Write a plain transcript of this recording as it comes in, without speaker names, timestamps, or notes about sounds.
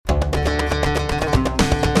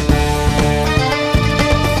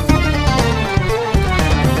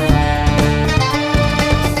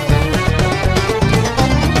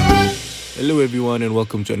Hello, everyone, and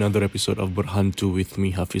welcome to another episode of Berhantu with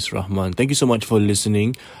me, Hafiz Rahman. Thank you so much for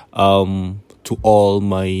listening. To all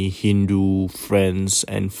my Hindu friends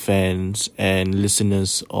and fans and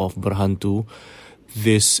listeners of Berhantu,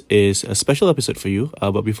 this is a special episode for you.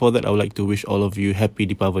 But before that, I would like to wish all of you happy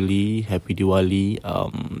Deepavali, happy Diwali.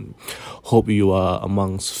 Hope you are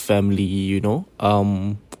amongst family,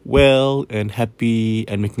 well and happy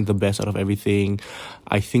and making the best out of everything.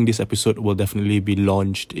 I think this episode will definitely be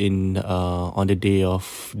launched on the day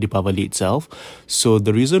of Deepavali itself. So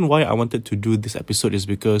the reason why I wanted to do this episode is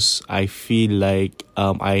because I feel like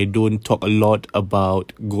I don't talk a lot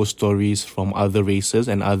about ghost stories from other races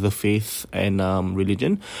and other faith and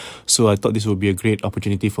religion. So I thought this would be a great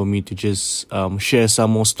opportunity for me to just share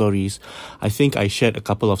some more stories. I think I shared a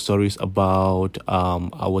couple of stories about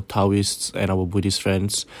our Taoists and our Buddhist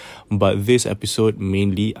friends, but this episode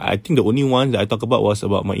mainly, I think the only one that I talked about was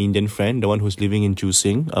about my Indian friend, the one who's living in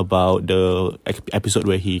Jusing, about the episode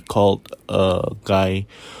where he called a guy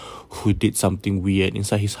who did something weird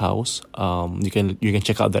inside his house. You can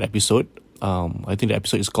check out that episode. I think the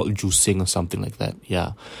episode is called Jusing or something like that.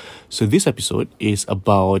 Yeah. So this episode is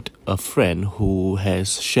about a friend who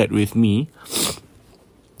has shared with me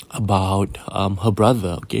about her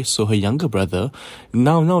brother. Okay, so her younger brother,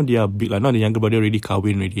 now they are big, like now the younger brother already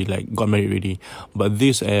kahwin already, like got married already. But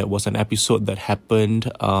this was an episode that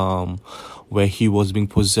happened where he was being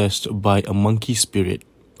possessed by a monkey spirit.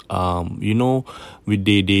 With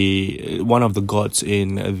one of the gods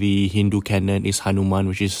in the Hindu canon is Hanuman,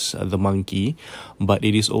 which is the monkey, but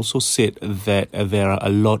it is also said that there are a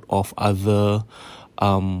lot of other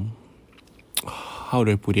how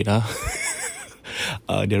do I put it?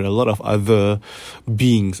 There are a lot of other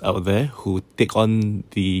beings out there who take on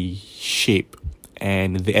the shape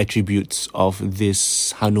and the attributes of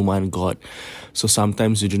this Hanuman god. So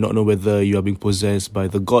sometimes you do not know whether you are being possessed by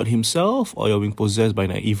the god himself or you're being possessed by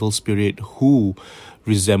an evil spirit who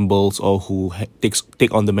resembles or who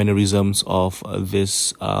take on the mannerisms of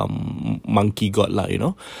this monkey god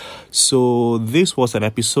So this was an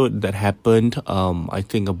episode that happened I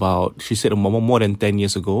think about, she said more than 10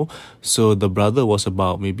 years ago. So the brother was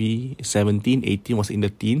about maybe 17, 18, was in the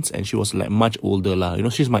teens, and she was like much older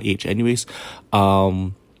she's my age anyways.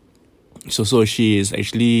 So she is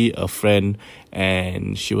actually a friend,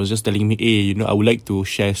 and she was just telling me, hey, I would like to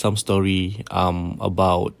share some story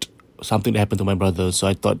about something that happened to my brother. So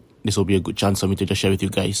I thought this will be a good chance for me to just share with you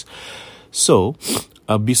guys. So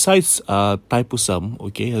besides Taipusam,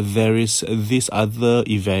 okay, there is this other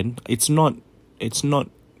event. It's not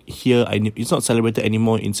here. It's not celebrated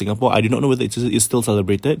anymore in Singapore. I do not know whether it's still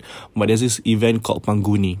celebrated, but there's this event called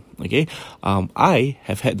Panguni. Okay, I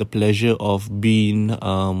have had the pleasure of being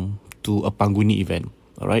to a Panguni event.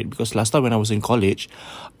 Alright, because last time when I was in college,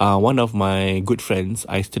 one of my good friends,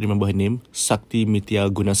 I still remember her name, Sakti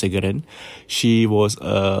Mitya Gunasegaran. She was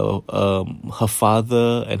her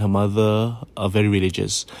father and her mother are very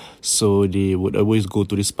religious, so they would always go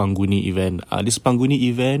to this Panguni event. This Panguni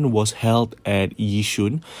event was held at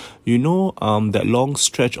Yishun. That long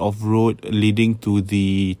stretch of road leading to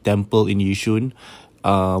the temple in Yishun,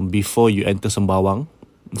 before you enter Sembawang.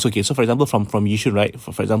 It's okay. So for example, from Yishun, right?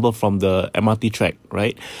 For example, from the MRT track,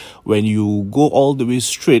 right? When you go all the way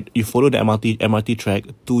straight, you follow the MRT track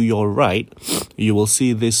to your right, you will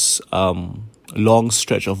see this long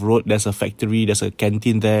stretch of road. There's a factory, there's a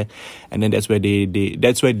canteen there, and then that's where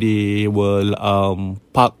they will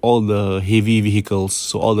park all the heavy vehicles.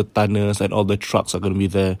 So all the tonners and all the trucks are going to be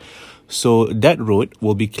there. So that road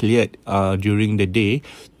will be cleared during the day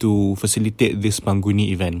to facilitate this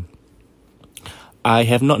Panguni event. I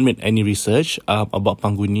have not made any research about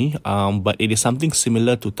Panguni, but it is something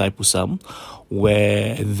similar to Taipusam,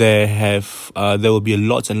 where there will be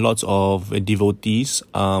lots and lots of devotees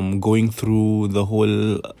going through the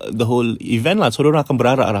whole event lah. So orang akan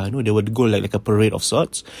berarak lah. They would go like a parade of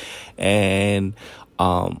sorts, and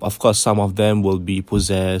of course some of them will be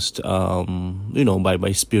possessed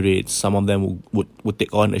by spirits. Some of them would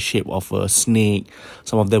take on a shape of a snake.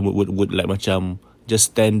 Some of them would like macam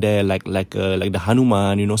just stand there like the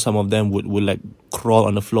Hanuman. Some of them would like crawl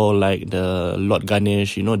on the floor like the Lord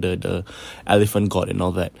Ganesh, the elephant god and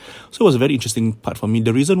all that. So it was a very interesting part for me.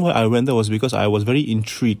 The reason why I went there was because I was very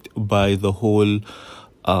intrigued by the whole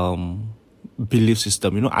belief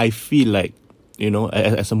system. I feel like,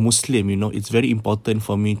 as a Muslim, it's very important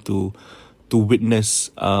for me to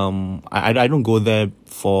witness. I don't go there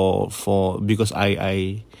for because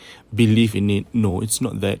I believe in it. No, it's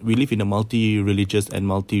not that. We live in a multi-religious and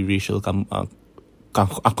multi-racial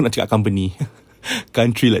aku nak cakap company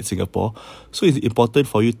country like Singapore. So it's important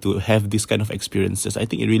for you to have this kind of experiences. I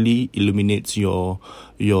think it really illuminates your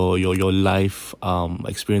life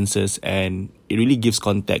experiences, and it really gives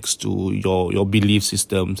context to your belief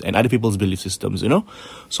systems and other people's belief systems, you know.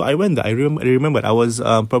 So I went there. I remember I was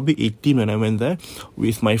probably 18 when I went there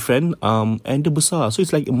with my friend, and the besar. So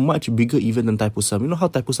it's like a much bigger event than Thaipusam. You know how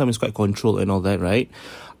Thaipusam is quite controlled and all that, right?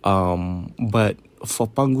 But for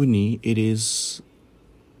Panguni, it is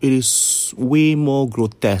way more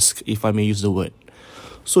grotesque, if I may use the word.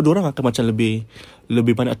 So diorang akan macam lebih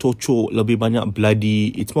banyak cocok, lebih banyak bloody.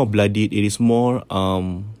 It's more bloody. It is more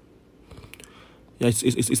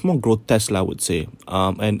it's more grotesque lah, I would say.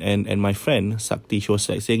 And my friend Sakti, she was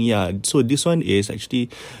like saying, yeah, so this one is actually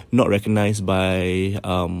not recognized by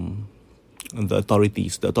the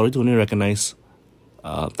authorities. The authorities only recognize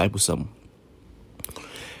Thaipusam.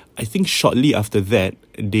 I think shortly after that,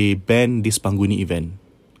 they banned this Panguni event.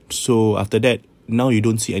 So after that, now you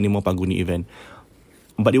don't see any more Panguni event.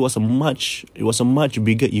 But it was a much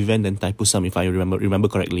bigger event than Thaipusam, if I remember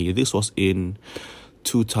correctly. This was in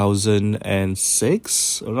 2006,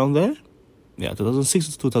 around there. Yeah, 2006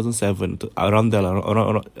 to 2007, around there,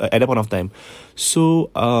 around at that point of time.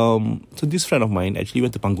 So so this friend of mine actually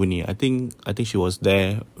went to Panguni. I think she was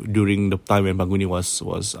there during the time when Panguni was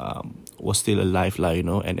still alive, lah, you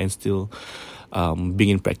know, and still being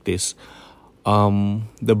in practice.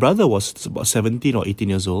 The brother was about 17 or 18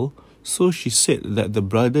 years old. So she said that the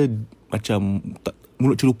brother macam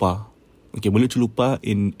mulut celupa. Okay, mulut celupa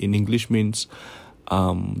in English means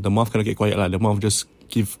the mouth cannot get quiet lah. The mouth just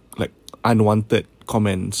give like unwanted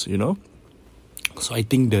comments, you know. So I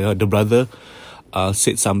think the brother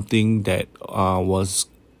said something that was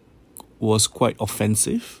quite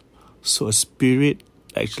offensive. So a spirit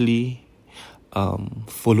actually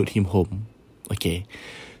followed him home. Okay.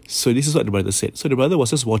 So this is what the brother said. So the brother was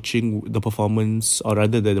just watching the performance, or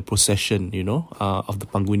rather the procession, you know, of the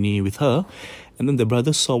Panguni with her. And then the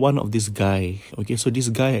brother saw one of this guy. Okay, so this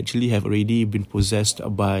guy actually have already been possessed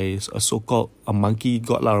by a so-called a monkey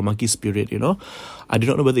god or a monkey spirit, you know. I do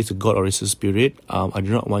not know whether it's a god or it's a spirit. I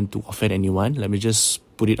do not want to offend anyone. Let me just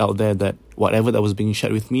put it out there that whatever that was being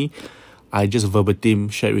shared with me, I just verbatim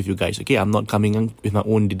share with you guys. Okay, I'm not coming on with my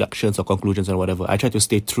own deductions or conclusions or whatever. I try to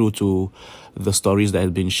stay true to the stories that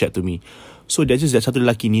have been shared to me. So there's just that satu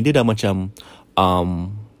lelaki ni, dia dah macam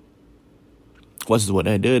what's the word?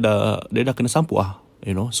 Dia dah kena sampuk lah,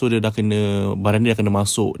 you know. So dia dah kena, barang dia dah kena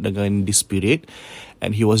masuk dengan the spirit,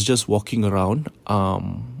 and he was just walking around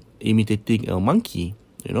imitating a monkey,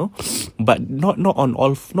 you know, but not on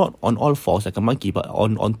all fours like a monkey, but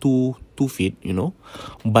on two feet, you know.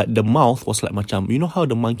 But the mouth was like macam, you know how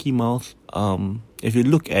the monkey mouth, if you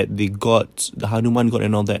look at the gods, the Hanuman god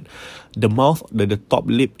and all that, the mouth, the top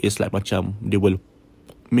lip is like macam they will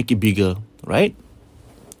make it bigger, right,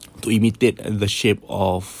 to imitate the shape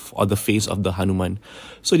of, or the face of the Hanuman.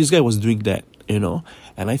 So this guy was doing that, you know.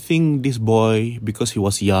 And I think this boy, because he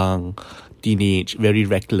was young, teenage, very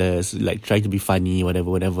reckless, like trying to be funny,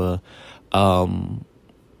 whatever,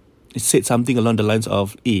 it said something along the lines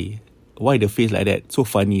of, why the face like that? So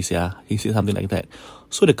funny, yeah. He said something like that.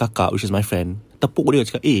 So the kakak, which is my friend, tepuk dia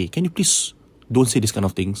cakap, can you please don't say this kind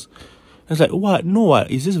of things? I was like, what? No,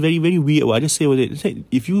 what? Is this very, very weird? What? I just say what it.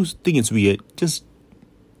 If you think it's weird, just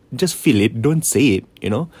feel it. Don't say it,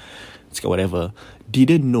 you know? It's whatever.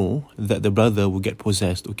 Didn't know that the brother would get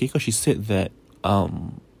possessed, okay? Because she said that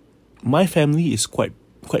my family is quite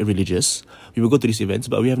religious. We will go to these events,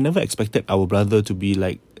 but we have never expected our brother to be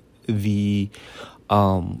like the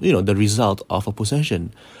the result of a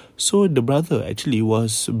possession. So the brother actually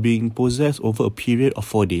was being possessed over a period of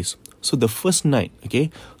 4 days. So the first night, okay,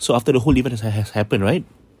 so after the whole event has happened, right,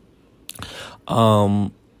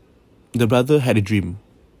 the brother had a dream.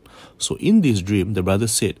 So in this dream, the brother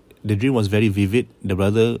said the dream was very vivid. The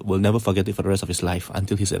brother will never forget it for the rest of his life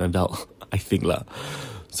until he's an adult, I think lah.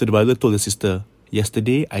 So the brother told the sister,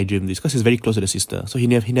 yesterday I dreamed this, because he's very close to the sister. So he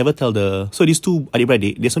never tell the, so these two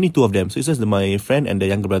adik-beradik, there's only two of them. So it's just my friend and the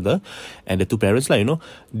younger brother and the two parents lah, you know.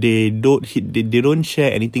 They don't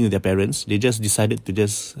share anything with their parents. They just decided to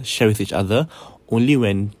just share with each other. Only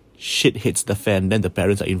when shit hits the fan, then the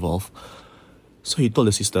parents are involved. So he told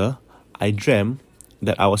the sister, I dreamt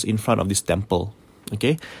that I was in front of this temple,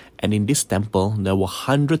 okay? And in this temple, there were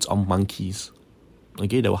hundreds of monkeys.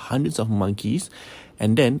 Okay, there were hundreds of monkeys.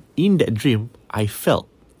 And then in that dream, I felt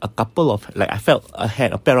a pair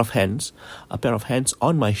of hands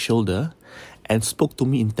on my shoulder and spoke to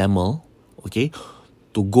me in Tamil, okay,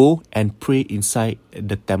 to go and pray inside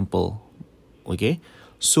the temple, okay.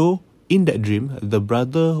 So in that dream, the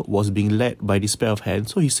brother was being led by this pair of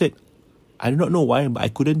hands. So he said, I do not know why, but I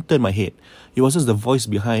couldn't turn my head. It was just the voice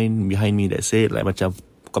behind me that said like macam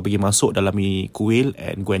kau pergi masuk dalam ni kuil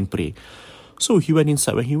and go and pray. So he went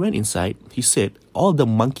inside. When he went inside, he said all the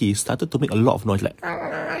monkeys started to make a lot of noise, like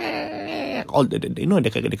all the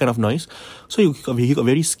that kind of noise. So he got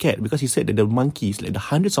very scared because he said that the monkeys, like the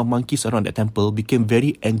hundreds of monkeys around that temple, became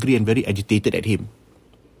very angry and very agitated at him.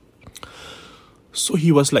 So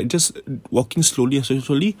he was like just walking slowly. So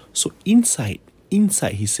inside,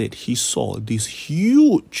 he said he saw this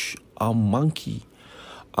huge monkey.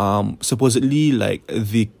 Supposedly like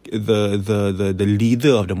the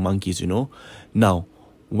leader of the monkeys, Now,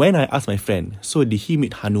 when I asked my friend, so did he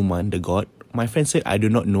meet Hanuman, the god? My friend said, I do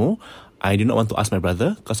not know. I do not want to ask my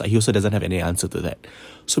brother because he also doesn't have any answer to that.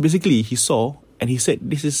 So basically, he saw and he said,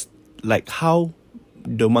 this is like how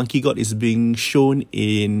the monkey god is being shown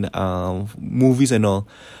in movies and all.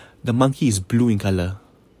 The monkey is blue in color.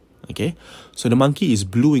 Okay, so the monkey is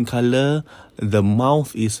blue in color. The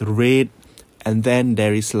mouth is red. And then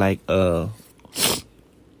there is like he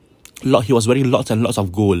was wearing lots and lots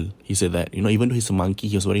of gold. He said that, even though he's a monkey,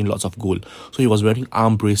 he was wearing lots of gold. So he was wearing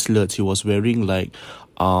arm bracelets. He was wearing like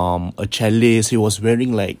a chalice. He was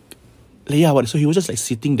wearing so he was just like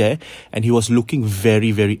sitting there and he was looking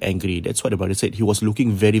very, very angry. That's what the brother said. He was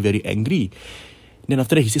looking very, very angry. Then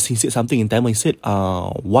after that, he said something in Tamil. He said,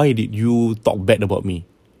 why did you talk bad about me?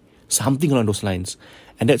 Something along those lines.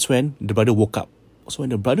 And that's when the brother woke up. So when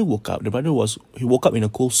the brother woke up, he woke up in a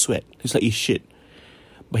cold sweat. He's like, shit.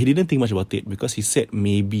 But he didn't think much about it because he said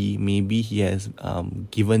maybe he has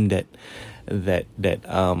given that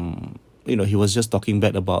he was just talking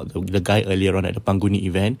bad about the guy earlier on at the Panguni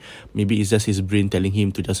event. Maybe it's just his brain telling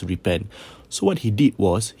him to just repent. So what he did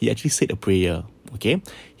was he actually said a prayer. Okay,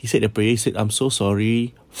 he said a prayer. He said, I'm so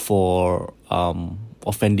sorry for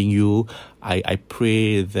offending you. I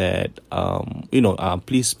pray that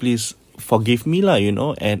please forgive me lah,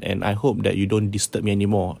 and I hope that you don't disturb me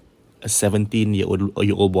anymore. A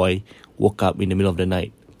 17-year-old boy woke up in the middle of the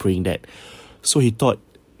night praying that. So he thought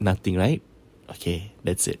nothing, right? Okay,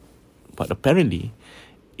 that's it. But apparently,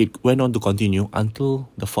 it went on to continue until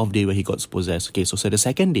the 4th day where he got possessed. Okay, so the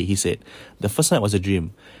second day, he said, the first night was a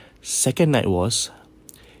dream. Second night was,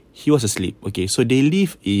 he was asleep. Okay, so they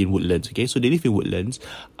live in Woodlands. Okay, so they live in Woodlands.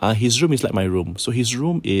 His room is like my room. So his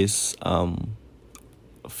room is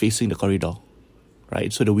facing the corridor,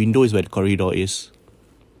 right? So the window is where the corridor is.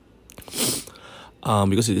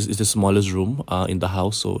 Because it's the smallest room in the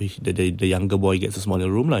house, so the younger boy gets a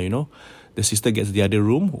smaller room lah, The sister gets the other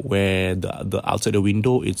room where the outside the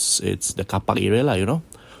window it's the car park area lah,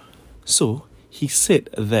 So he said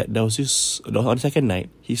that there was this on the second night.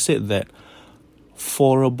 He said that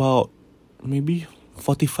for about maybe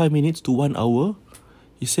 45 minutes to 1 hour,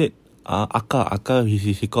 he said, Akka,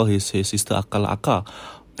 he called his sister Akka.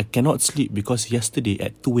 I cannot sleep because yesterday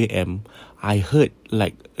at 2 a.m. I heard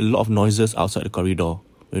like a lot of noises outside the corridor,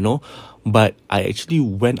 But I actually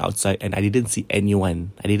went outside and I didn't see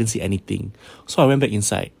anyone. I didn't see anything. So I went back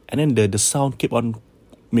inside and then the sound kept on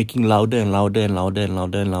making louder and louder and louder and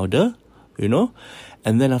louder and louder,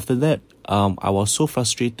 And then after that, I was so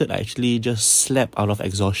frustrated, I actually just slept out of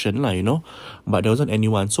exhaustion lah, But there wasn't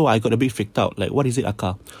anyone. So I got a bit freaked out. Like, what is it,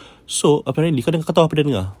 Akka? So apparently, kau tahu apa dia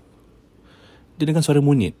dengar? Dia dengar suara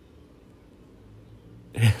monyet.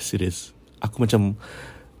 Serious. Aku macam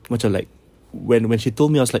like when she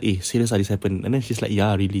told me, I was like, serious, this happened? And then she's like,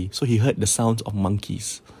 yeah, really. So he heard the sounds of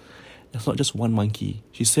monkeys. It's not just one monkey.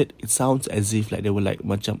 She said it sounds as if like there were like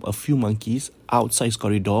macam a few monkeys outside his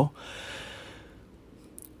corridor.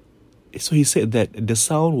 So he said that the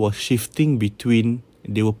sound was shifting between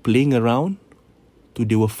they were playing around to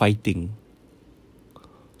they were fighting.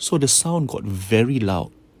 So the sound got very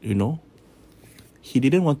loud, He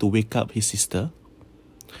didn't want to wake up his sister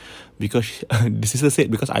because the sister said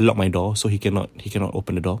because I locked my door, so he cannot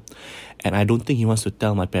open the door. And I don't think he wants to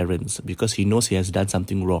tell my parents because he knows he has done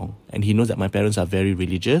something wrong. And he knows that my parents are very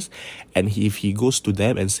religious. And if he goes to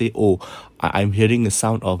them and say, I'm hearing the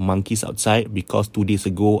sound of monkeys outside because 2 days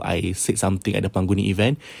ago I said something at the Panguni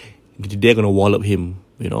event, they're going to wallop him,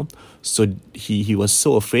 So he was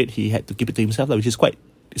so afraid he had to keep it to himself, which is quite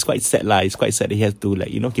sad lah. It's quite sad that he has to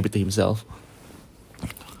keep it to himself.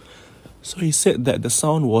 So he said that the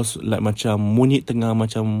sound was like macam monyet tengah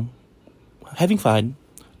macam having fun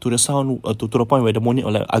to the sound to the point where the monyet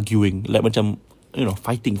are like arguing, like macam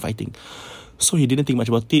fighting. So he didn't think much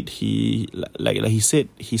about it. He like he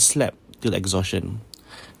said he slept till exhaustion.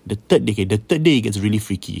 The third day it gets really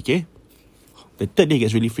freaky. Okay, the third day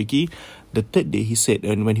gets really freaky. The third day he said,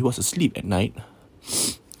 and when he was asleep at night,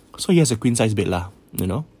 so he has a queen size bed lah,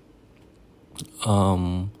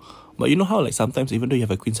 But you know how like sometimes even though you have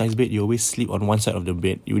a queen size bed, you always sleep on one side of the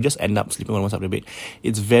bed. You just end up sleeping on one side of the bed.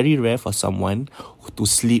 It's very rare for someone to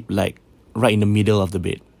sleep like right in the middle of the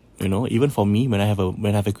bed. You know, even for me, when I have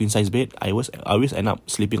a queen size bed, I always end up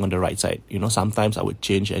sleeping on the right side. You know, sometimes I would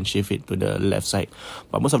change and shift it to the left side,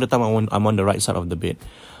 but most of the time I'm on the right side of the bed.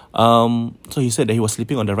 So he said that he was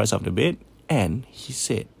sleeping on the right side of the bed, and he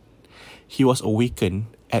said he was awakened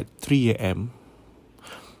at 3 a.m.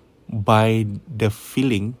 by the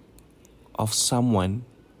feeling of someone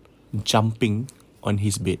jumping on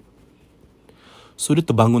his bed. So dia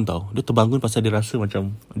terbangun tau. Dia terbangun pasal dia rasa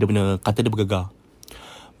macam dia punya kata dia bergegar.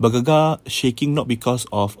 Bergegar, shaking, not because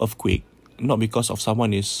of earthquake, not because of someone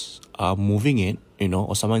is moving it, you know,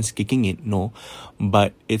 or someone's kicking it, no,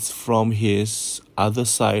 but it's from his other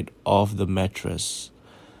side of the mattress.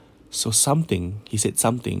 So he said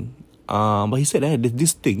something, but he said that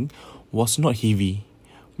this thing was not heavy,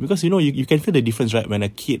 because you know you can feel the difference, right, when a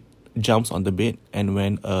kid jumps on the bed and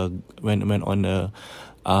when on a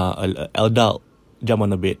adult jump on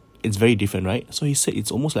the bed, it's very different, right? So he said it's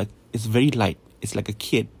almost like it's very light. It's like a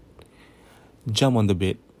kid jump on the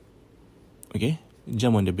bed. Okay?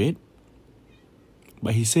 Jump on the bed.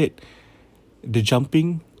 But he said the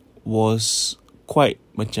jumping was quite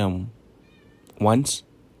macam once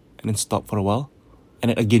and then stop for a while and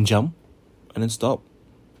then again jump and then stop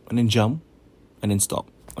and then jump and then stop.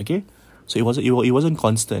 Okay? So it wasn't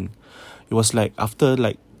constant. It was like after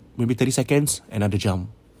like maybe 30 seconds, another jump.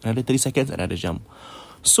 Another 30 seconds, another jump.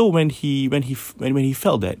 So when he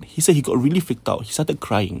felt that, he said he got really freaked out. He started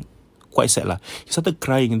crying. Quite sad lah. He started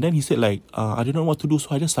crying, and then he said like, I didn't know what to do,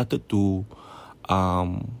 so I just started to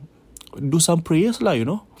do some prayers lah, you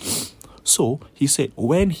know. So he said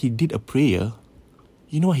when he did a prayer,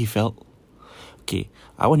 you know what he felt? Okay,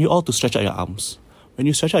 I want you all to stretch out your arms. When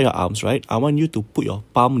you stretch out your arms, right, I want you to put your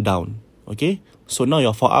palm down. Okay, so now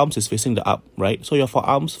your forearms is facing the up, right? So your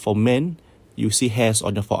forearms, for men, you see hairs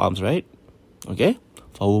on your forearms, right? Okay.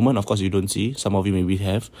 For women, of course, you don't see. Some of you maybe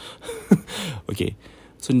have. Okay.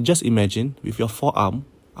 So just imagine, with your forearm,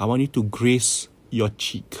 I want you to graze your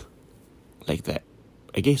cheek. Like that.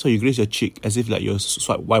 Okay? So you graze your cheek as if like you're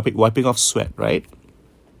wiping off sweat, right?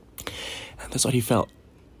 And that's what he felt.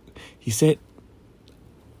 He said,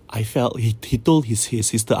 he told his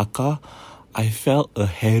sister Akka, I felt a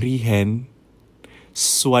hairy hand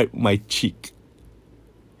swipe my cheek.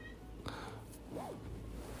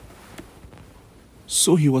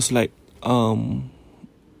 So he was like,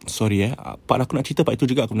 sorry part aku nak cerita part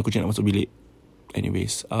itu juga, aku nak masuk bilik.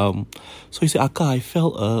 Anyways, so he said, Akka, I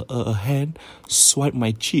felt a hand swipe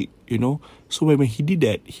my cheek, you know. So when he did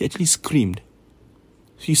that, he actually screamed.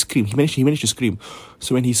 He managed to scream.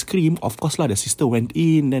 So when he screamed, of course lah, the sister went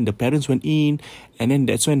in, then the parents went in, and then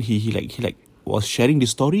that's when he was sharing the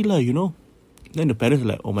story lah, you know. Then the parents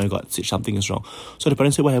were like, oh my god, something is wrong. So the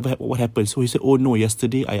parents said, what happened? So he said, oh no,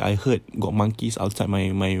 yesterday I heard got monkeys outside my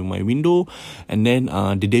window, and then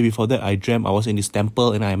the day before that I dreamt I was in this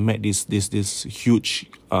temple and I met this huge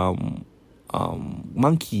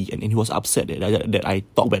monkey, and he was upset that I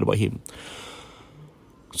talked bad about him.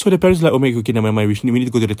 So the parents were like, oh my god, okay, never mind, we need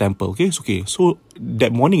to go to the temple. Okay, so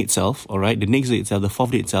that morning itself, alright, the next day itself, the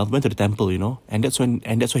fourth day itself, went to the temple, you know, and that's when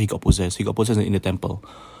he got possessed. He got possessed in the temple.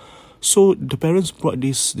 So the parents brought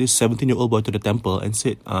this 17-year-old boy to the temple and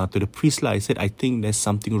said to the priest lah, I said, I think there's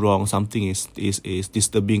something wrong, something is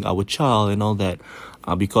disturbing our child and all that,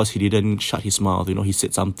 because he didn't shut his mouth, you know. He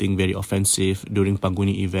said something very offensive during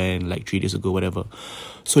Panguni event like 3 days ago, whatever.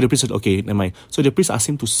 So the priest said, okay, never mind. So the priest asked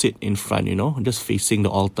him to sit in front, you know, just facing the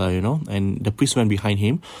altar, you know, and the priest went behind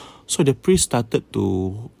him. So the priest started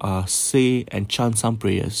to say and chant some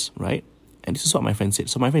prayers, right? And this is what my friend said.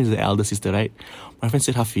 So my friend is the elder sister, right? My friend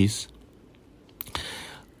said, Hafiz,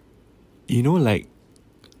 you know, like,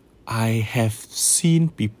 I have seen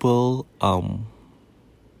people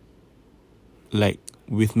like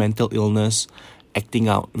with mental illness acting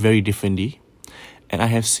out very differently, and I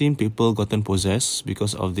have seen people gotten possessed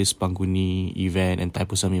because of this Panguni event and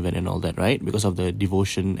Taipusam event and all that, right? Because of the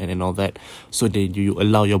devotion and all that. So you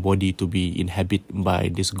allow your body to be inhabited by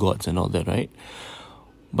these gods and all that, right?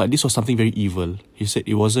 But this was something very evil. He said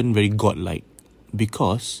it wasn't very godlike,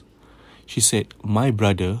 because she said, my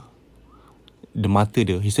brother, the mata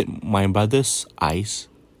dia, he said my brother's eyes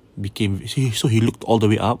became, so he looked all the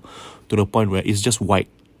way up to the point where it's just white.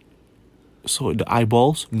 So the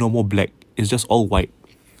eyeballs, no more black, it's just all white.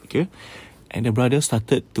 Okay? And the brother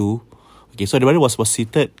started to, okay, so the brother was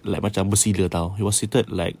seated like macam bersila tau. He was seated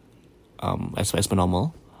like as per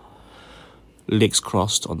normal, legs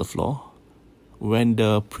crossed on the floor. When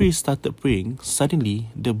the priest started praying, suddenly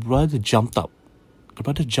the brother jumped up.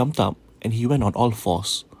 And he went on all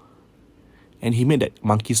fours. and he made that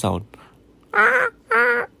monkey sound.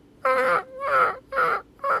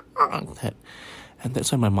 And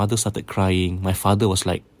that's when my mother started crying. My father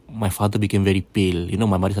became very pale.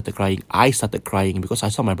 My mother started crying. I started crying because I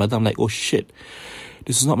saw my brother. I'm like, oh shit,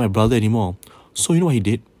 this is not my brother anymore. So you know what he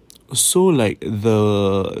did? So like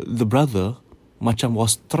the brother macam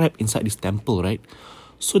was trapped inside this temple, right?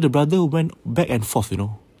 So the brother went back and forth,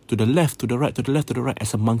 to the left, to the right, to the left, to the right,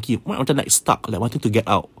 as a monkey, macam like stuck, like wanting to get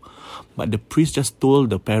out. But the priest just told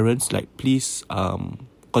the parents, like, please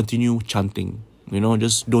continue chanting.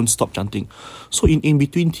 Just don't stop chanting. So in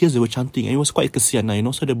between tears, they were chanting, and it was quite kesian,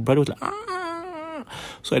 So the brother was like, ah.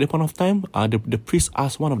 So at the point of time, the priest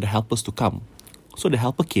asked one of the helpers to come. So the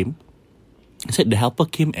helper came. He said the helper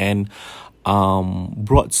came and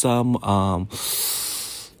brought some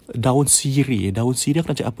daun sirih. Daun sirih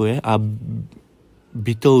aku nak cakap apa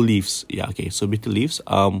betel leaves. Yeah, okay. So betel leaves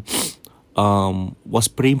was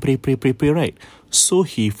praying, right? So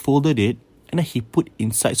he folded it and then he put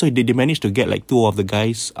inside. So they managed to get like two of the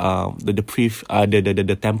guys,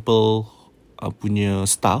 the temple punya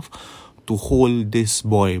staff, to hold this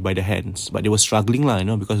boy by the hands. But they were struggling lah,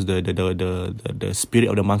 because the spirit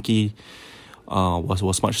of the monkey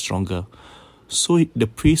was much stronger. So the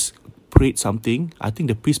priest prayed something. I think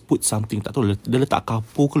the priest put something, tak tahu dia letak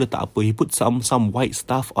kapur ke letak apa. He put some white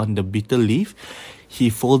stuff on the betel leaf.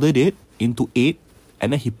 He folded it into 8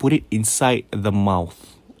 and then he put it inside the mouth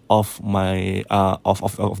of my of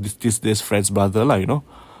this friend's brother lah,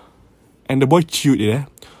 And the boy chewed it.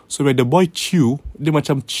 So when the boy dia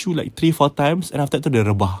macam chew like 3-4 times, and after that dia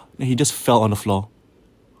rebah. Then he just fell on the floor.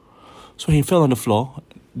 So he fell on the floor.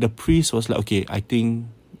 The priest was like, okay, I think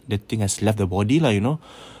the thing has left the body lah,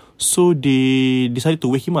 So they decided to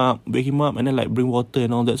wake him up and then like bring water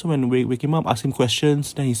and all that. So when we wake him up, ask him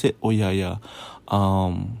questions, then he said, oh yeah,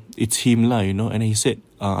 it's him lah, And then he said,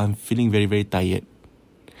 I'm feeling very, very tired.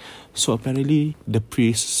 So apparently the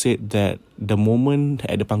priest said that the moment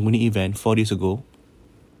at the Panguni event 4 days ago,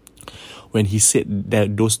 when he said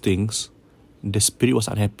that those things, the spirit was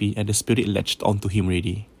unhappy and the spirit latched onto him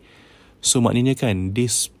already. So maknanya kan,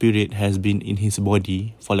 this spirit has been in his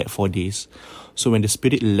body for like 4 days. So when the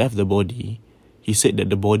spirit left the body, he said that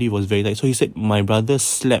the body was very tight. So he said my brother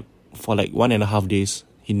slept for like 1.5 days.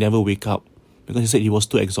 He never wake up because he said he was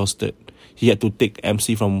too exhausted. He had to take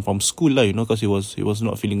MC from school lah, because he was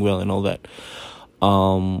not feeling well and all that.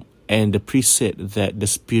 And the priest said that the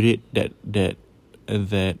spirit that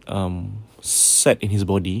sat in his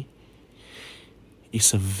body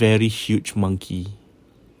is a very huge monkey.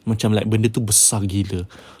 Macam like benda tu besar gila.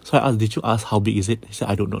 So I asked, did you ask how big is it? He said,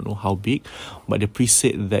 I don't know how big. But the priest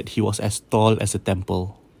said that he was as tall as a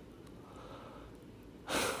temple.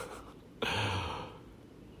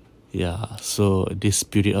 Yeah, so this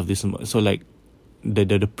spirit of this, so like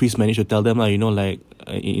the priest managed to tell them lah, like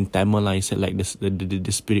in Tamil lah, he said like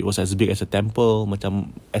the spirit was as big as a temple,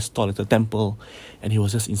 macam as tall as a temple, and he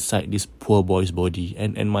was just inside this poor boy's body.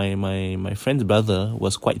 And my friend's brother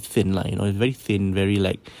was quite thin lah, very thin, very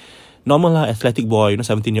like normal lah, athletic boy,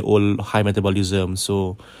 17-year-old, high metabolism.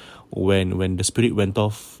 So when the spirit went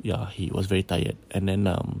off, yeah, he was very tired. And then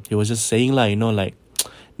he was just saying lah, like,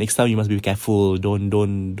 next time you must be careful. Don't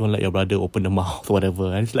let your brother open the mouth or whatever.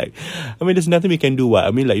 And it's like, I mean, there's nothing we can do. What I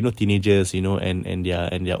mean, like, teenagers, and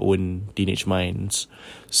their own teenage minds.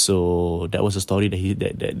 So that was a story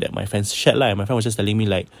that my friends shared lah. My friend was just telling me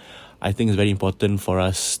like, I think it's very important for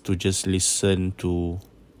us to just listen to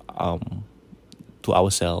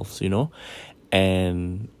ourselves,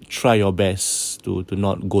 and try your best to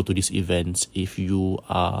not go to these events if you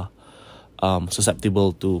are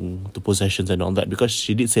susceptible to possessions and all that, because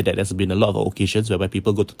she did say that there's been a lot of occasions whereby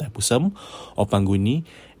people go to Thaipusam or Panguni,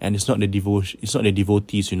 and it's not the devotees,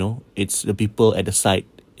 it's the people at the site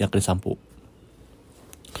yang kena sampuk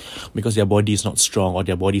because their body is not strong, or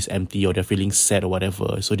their body is empty, or they're feeling sad or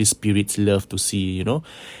whatever. So these spirits love to see,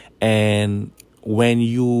 and when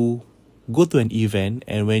you go to an event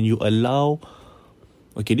and when you allow,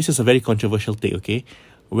 okay, this is a very controversial take, okay,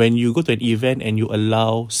 when you go to an event and you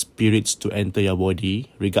allow spirits to enter your body,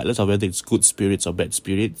 regardless of whether it's good spirits or bad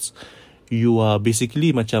spirits, you are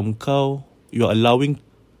basically macam you're allowing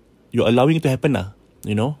it to happen lah,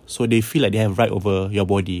 so they feel like they have right over your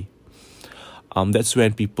body. That's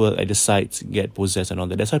when people at the sites get possessed and all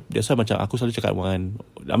that. That's why macam aku selalu cakap dengan,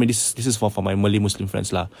 I mean this is for my Malay Muslim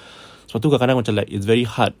friends lah. Sebab tu kadang-kadang macam like it's very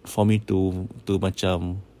hard for me to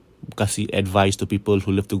macam kasih advice to people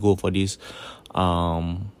who love to go for this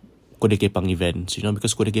Kode Kepang events,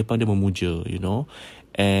 because Kode Kepang dia memuja,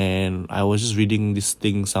 and I was just reading this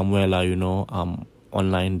thing somewhere lah,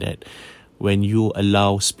 online, that when you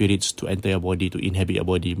allow spirits to enter your body, to inhabit your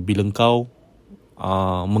body, bila kau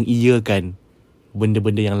mengiyakan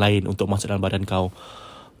benda-benda yang lain untuk masuk dalam badan kau.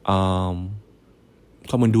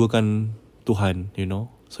 Kau menduakan Tuhan, you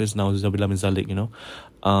know. So it's na'udzubillah min zalik, you know.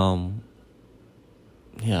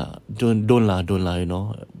 Yeah, don't lah, you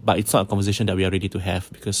know. But it's not a conversation that we are ready to have,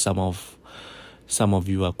 because some of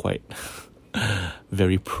you are quite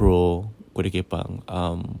very pro kuda kepang.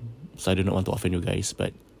 So I do not want to offend you guys,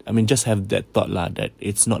 but I mean, just have that thought lah, that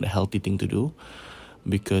it's not a healthy thing to do,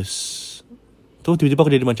 because tu tiba-tiba aku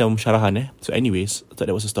jadi macam syarahan. So anyways, I thought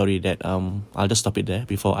that was a story that I'll just stop it there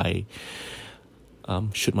before I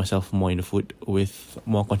shoot myself more in the foot with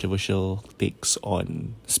more controversial takes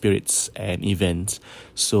on spirits and events.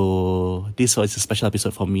 So this was a special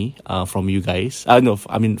episode for me, from you guys.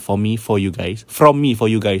 For me, for you guys. From me, for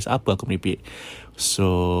you guys. Apa aku merepek.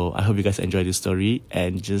 So I hope you guys enjoy this story,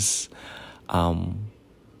 and just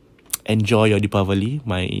enjoy your Deepavali,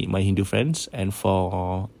 my Hindu friends. And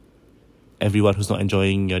for everyone who's not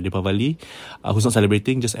enjoying your Deepavali, who's not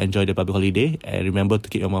celebrating, just enjoy the public holiday, and remember to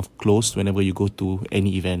keep your mouth closed whenever you go to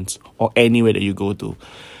any events or anywhere that you go to.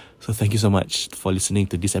 So thank you so much for listening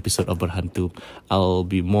to this episode of Berhantu. I'll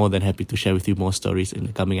be more than happy to share with you more stories in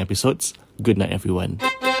the coming episodes. Good night, everyone.